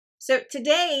So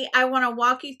today I want to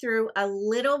walk you through a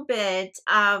little bit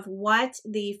of what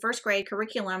the first grade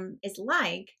curriculum is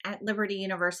like at Liberty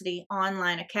University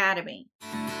Online Academy.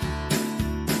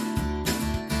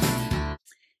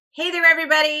 Hey there,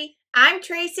 everybody. I'm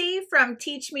Tracy from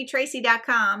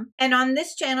teachmetracy.com, and on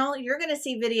this channel, you're going to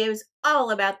see videos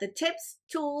all about the tips,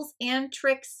 tools, and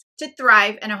tricks to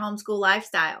thrive in a homeschool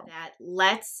lifestyle.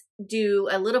 Let's do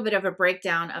a little bit of a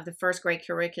breakdown of the first grade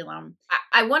curriculum.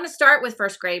 I want to start with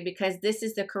first grade because this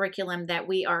is the curriculum that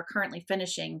we are currently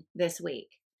finishing this week.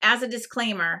 As a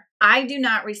disclaimer, I do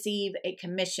not receive a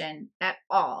commission at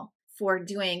all for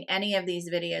doing any of these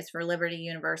videos for Liberty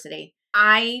University.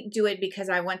 I do it because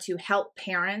I want to help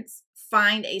parents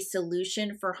find a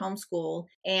solution for homeschool,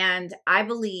 and I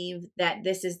believe that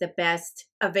this is the best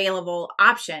available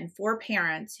option for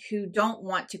parents who don't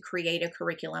want to create a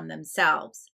curriculum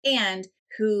themselves and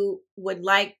who would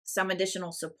like some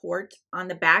additional support on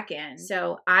the back end.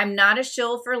 So I'm not a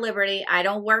shill for Liberty. I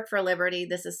don't work for Liberty.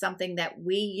 This is something that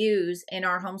we use in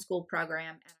our homeschool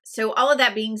program. So all of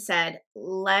that being said,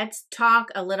 let's talk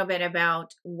a little bit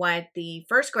about what the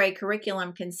first grade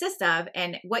curriculum consists of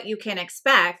and what you can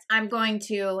expect. I'm going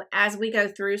to, as we go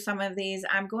through some of these,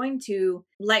 I'm going to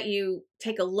let you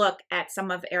take a look at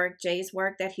some of Eric J's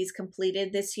work that he's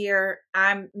completed this year.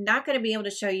 I'm not going to be able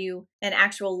to show you an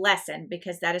actual lesson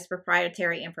because that is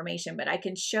proprietary information, but I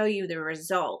can show you the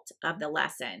result of the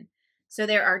lesson. So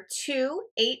there are two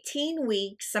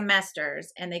 18-week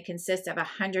semesters, and they consist of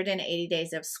 180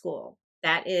 days of school.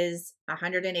 That is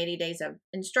 180 days of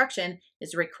instruction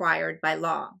is required by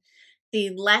law.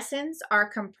 The lessons are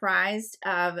comprised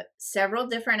of several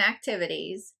different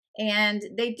activities, and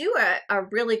they do a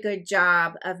really good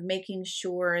job of making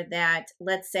sure that,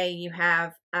 let's say you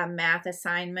have a math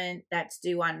assignment that's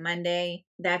due on Monday.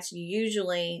 That's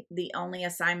usually the only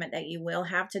assignment that you will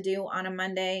have to do on a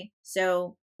Monday.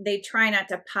 So they try not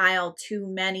to pile too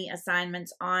many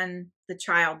assignments on the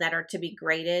child that are to be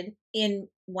graded in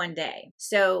one day.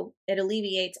 So it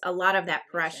alleviates a lot of that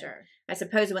pressure. I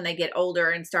suppose when they get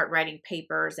older and start writing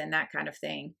papers and that kind of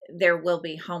thing, there will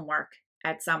be homework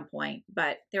at some point,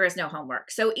 but there is no homework.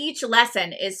 So each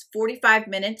lesson is 45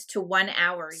 minutes to 1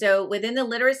 hour. So within the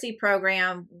literacy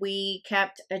program, we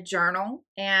kept a journal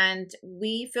and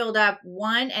we filled up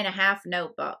 1.5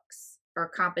 notebooks or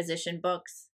composition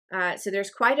books. So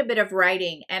there's quite a bit of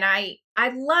writing, and I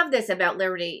love this about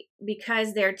Liberty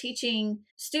because they're teaching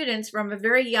students from a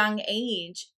very young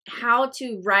age how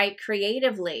to write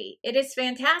creatively. It is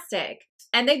fantastic.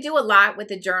 And they do a lot with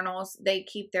the journals. They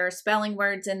keep their spelling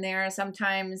words in there.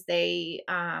 Sometimes they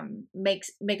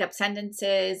make up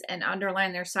sentences and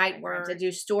underline their sight words. They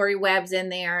do story webs in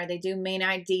there. They do main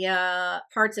idea,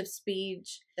 parts of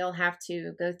speech. They'll have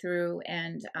to go through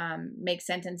and make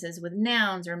sentences with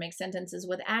nouns or make sentences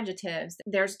with adjectives.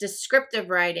 There's descriptive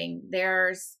writing.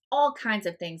 There's all kinds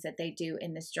of things that they do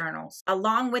in this journals.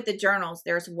 Along with the journals,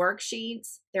 there's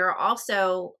worksheets. There are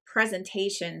also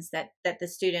presentations that the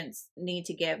students need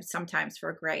to give sometimes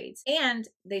for grades. And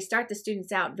they start the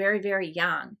students out very, very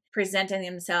young, presenting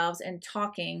themselves and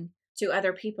talking to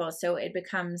other people. So it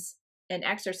becomes an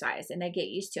exercise and they get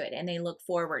used to it and they look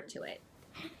forward to it.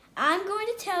 I'm going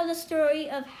to tell the story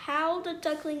of how the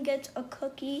duckling gets a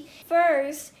cookie.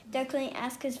 First, duckling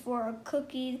asks for a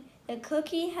cookie. The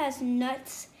cookie has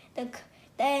nuts.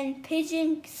 Then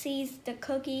Pigeon sees the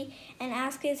cookie and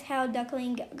asks how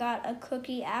Duckling got a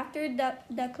cookie. After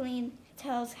Duckling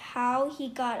tells how he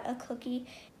got a cookie,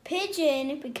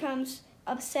 Pigeon becomes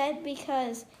upset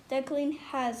because Duckling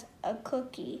has a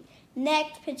cookie.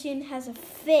 Next, Pigeon has a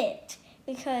fit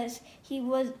because he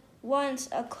wants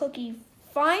a cookie.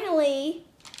 Finally,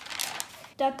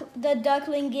 the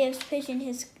Duckling gives Pigeon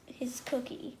his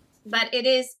cookie. But it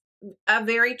is a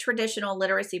very traditional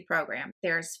literacy program.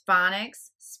 There's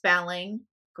phonics, spelling,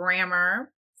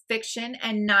 grammar, fiction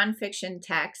and nonfiction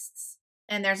texts.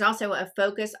 And there's also a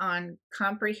focus on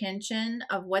comprehension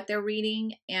of what they're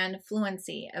reading and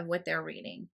fluency of what they're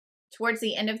reading. Towards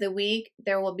the end of the week,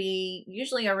 there will be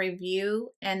usually a review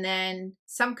and then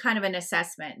some kind of an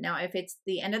assessment. Now, if it's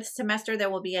the end of the semester, there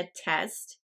will be a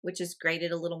test, which is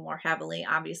graded a little more heavily,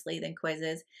 obviously, than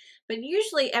quizzes. But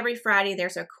usually every Friday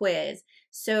there's a quiz.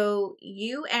 So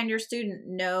you and your student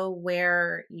know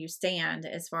where you stand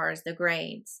as far as the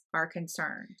grades are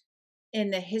concerned.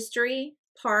 In the history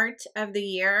part of the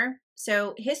year,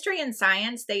 so history and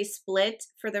science, they split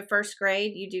for the first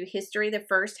grade. You do history the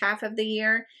first half of the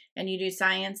year, and you do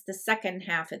science the second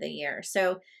half of the year.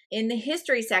 So in the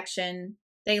history section,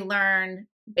 they learn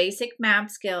basic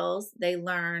math skills. They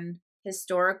learn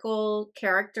historical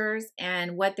characters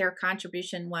and what their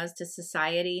contribution was to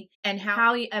society, and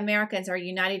how Americans are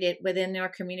united within their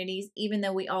communities, even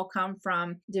though we all come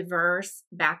from diverse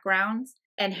backgrounds,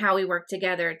 and how we work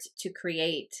together to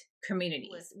create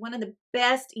communities. One of the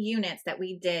best units that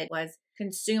we did was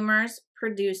consumers,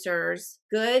 producers,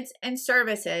 goods and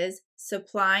services,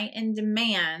 supply and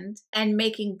demand, and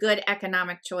making good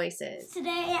economic choices.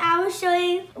 Today I will show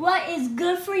you what is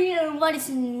good for you and what is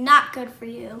not good for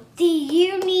you. Do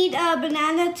you need a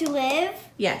banana to live?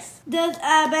 Yes. Does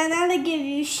a banana give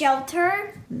you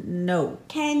shelter? No.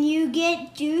 Can you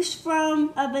get juice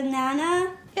from a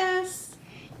banana? Yes.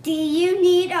 Do you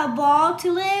need a ball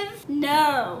to live?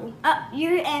 No.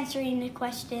 You're answering the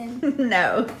question.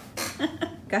 No.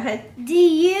 Go ahead. Do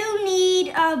you need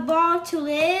a ball to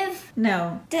live?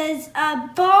 No. Does a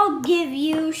ball give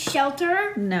you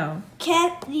shelter? No.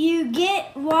 Can you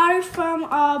get water from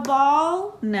a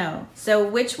ball? No. So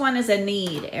which one is a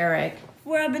need, Eric?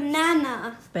 For a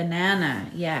banana.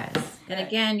 Banana, yes. And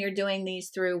again, you're doing these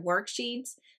through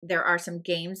worksheets. There are some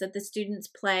games that the students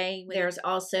play. There's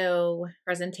also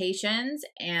presentations,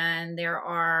 and there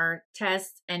are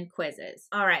tests and quizzes.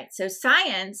 All right, so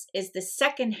science is the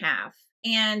second half.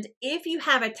 And if you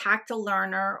have a tactile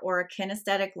learner or a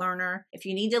kinesthetic learner, if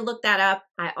you need to look that up,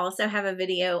 I also have a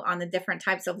video on the different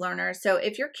types of learners. So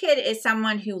if your kid is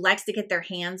someone who likes to get their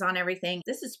hands on everything,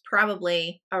 this is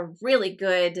probably a really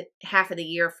good half of the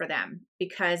year for them,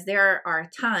 because there are a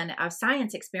ton of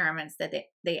science experiments that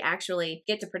they actually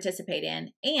get to participate in.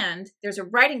 And there's a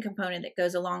writing component that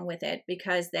goes along with it,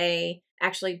 because they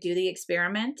actually do the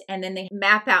experiment and then they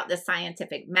map out the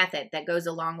scientific method that goes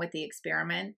along with the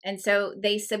experiment. And so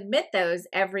they submit those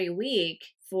every week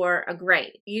for a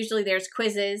grade. Usually there's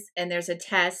quizzes and there's a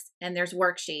test and there's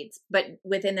worksheets, but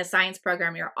within the science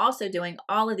program, you're also doing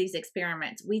all of these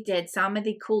experiments. We did some of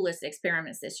the coolest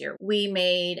experiments this year. We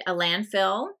made a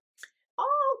landfill,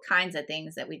 all kinds of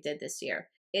things that we did this year.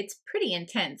 It's pretty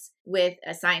intense with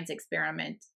a science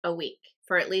experiment a week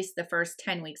for at least the first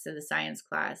 10 weeks of the science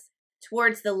class.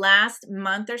 Towards the last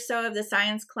month or so of the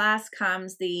science class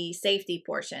comes the safety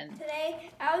portion. Today,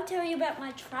 I will tell you about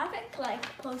my traffic light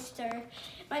poster.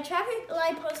 My traffic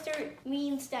light poster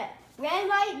means that red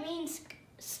light means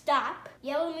stop,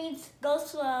 yellow means go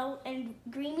slow, and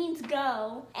green means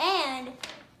go. And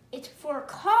it's for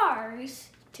cars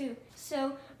too.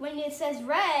 So when it says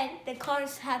red, the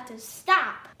cars have to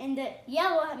stop. And the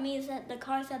yellow means that the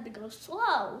cars have to go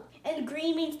slow. And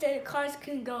green means that the cars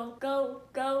can go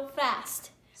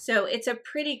fast. So it's a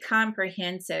pretty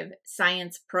comprehensive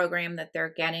science program that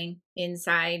they're getting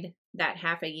inside that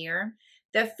half a year.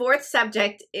 The fourth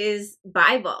subject is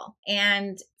Bible.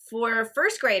 And for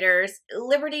first graders,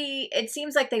 Liberty, it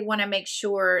seems like they want to make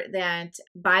sure that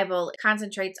Bible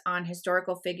concentrates on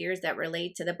historical figures that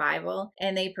relate to the Bible,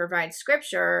 and they provide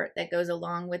scripture that goes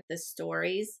along with the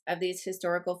stories of these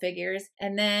historical figures.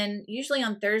 And then usually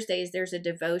on Thursdays, there's a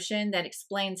devotion that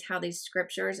explains how these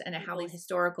scriptures and how these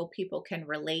historical people can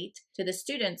relate to the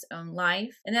student's own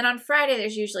life. And then on Friday,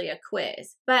 there's usually a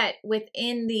quiz. But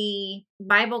within the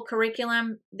Bible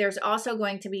curriculum, there's also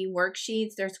going to be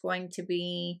worksheets. There's going to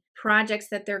be projects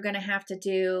that they're going to have to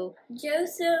do.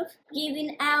 Joseph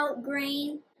giving out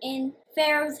grain in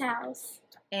Pharaoh's house.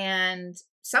 And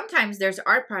sometimes there's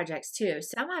art projects too.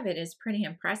 Some of it is pretty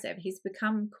impressive. He's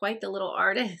become quite the little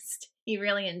artist. He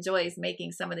really enjoys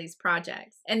making some of these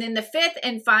projects. And then the fifth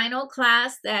and final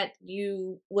class that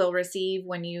you will receive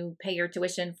when you pay your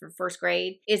tuition for first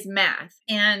grade is math.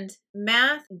 And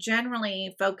math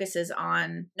generally focuses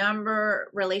on number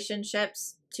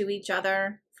relationships to each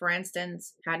other. For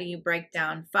instance, how do you break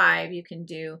down 5? You can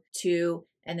do 2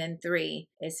 and then 3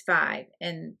 is 5.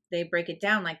 And they break it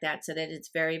down like that so that it's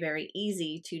very, very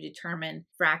easy to determine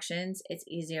fractions. It's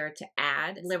easier to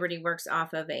add. Liberty works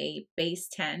off of a base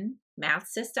 10 math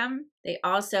system. They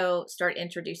also start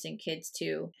introducing kids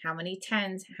to how many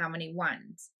 10s, how many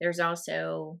 1s. There's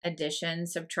also addition,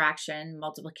 subtraction,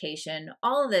 multiplication,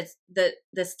 all of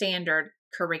the standard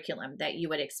curriculum that you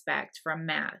would expect from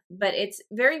math. But it's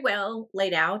very well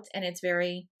laid out and it's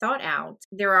very thought out.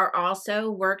 There are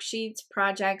also worksheets,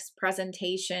 projects,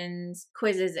 presentations,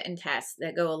 quizzes, and tests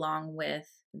that go along with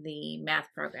the math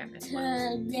program as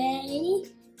well. Today,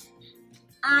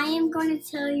 I am going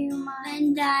to tell you my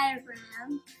Venn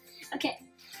diagram. Okay,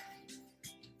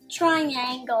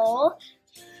 triangle.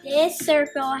 This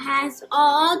circle has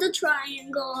all the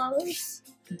triangles.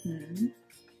 Mm-hmm.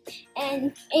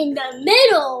 And in the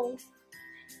middle,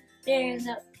 there's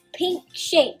a pink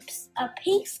shapes, a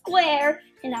pink square,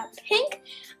 and a pink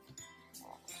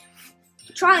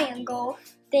triangle.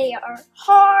 They are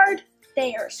hard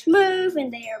They are smooth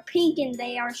and they are pink and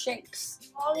they are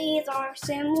shapes. All these are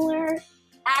similar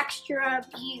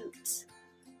attributes.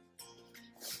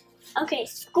 Okay,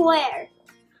 square.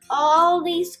 All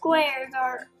these squares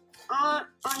are on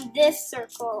this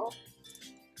circle.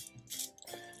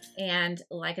 And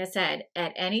like I said,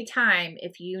 at any time,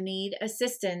 if you need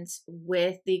assistance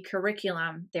with the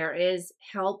curriculum, there is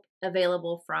help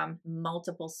available from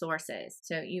multiple sources.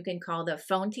 So you can call the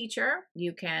phone teacher,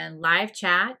 you can live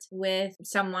chat with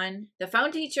someone. The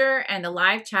phone teacher and the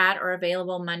live chat are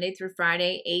available Monday through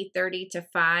Friday, 8:30 to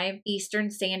 5 Eastern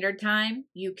Standard Time.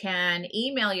 You can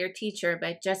email your teacher,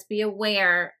 but just be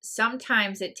aware,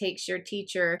 sometimes it takes your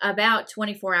teacher about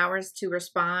 24 hours to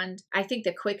respond. I think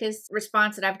the quickest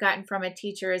response that I've gotten from a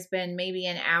teacher has been maybe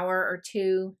an hour or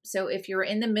two. So if you're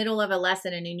in the middle of a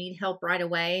lesson and you need help right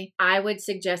away, I would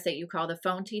suggest that you call the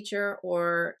phone teacher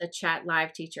or the chat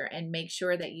live teacher and make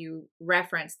sure that you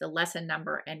reference the lesson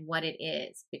number and what it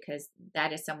is, because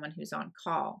that is someone who's on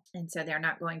call. And so they're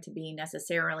not going to be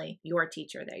necessarily your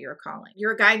teacher that you're calling.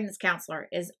 Your guidance counselor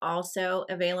is also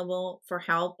available for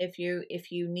help if you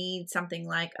need something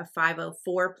like a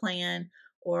 504 plan,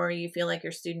 or you feel like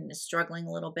your student is struggling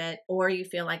a little bit, or you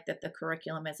feel like that the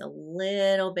curriculum is a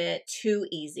little bit too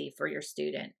easy for your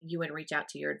student, you would reach out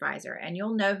to your advisor. And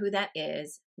you'll know who that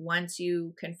is once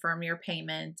you confirm your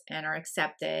payment and are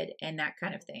accepted and that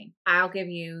kind of thing. I'll give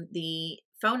you the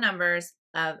phone numbers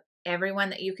of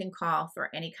everyone that you can call for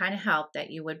any kind of help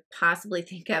that you would possibly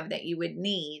think of that you would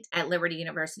need at Liberty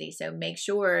University. So make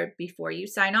sure before you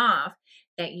sign off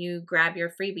that you grab your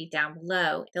freebie down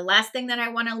below. The last thing that I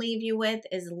want to leave you with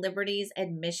is Liberty's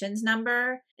admissions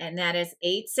number, and that is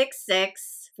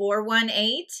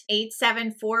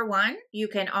 866-418-8741. You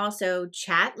can also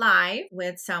chat live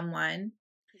with someone.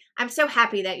 I'm so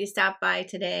happy that you stopped by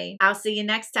today. I'll see you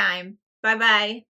next time. Bye-bye.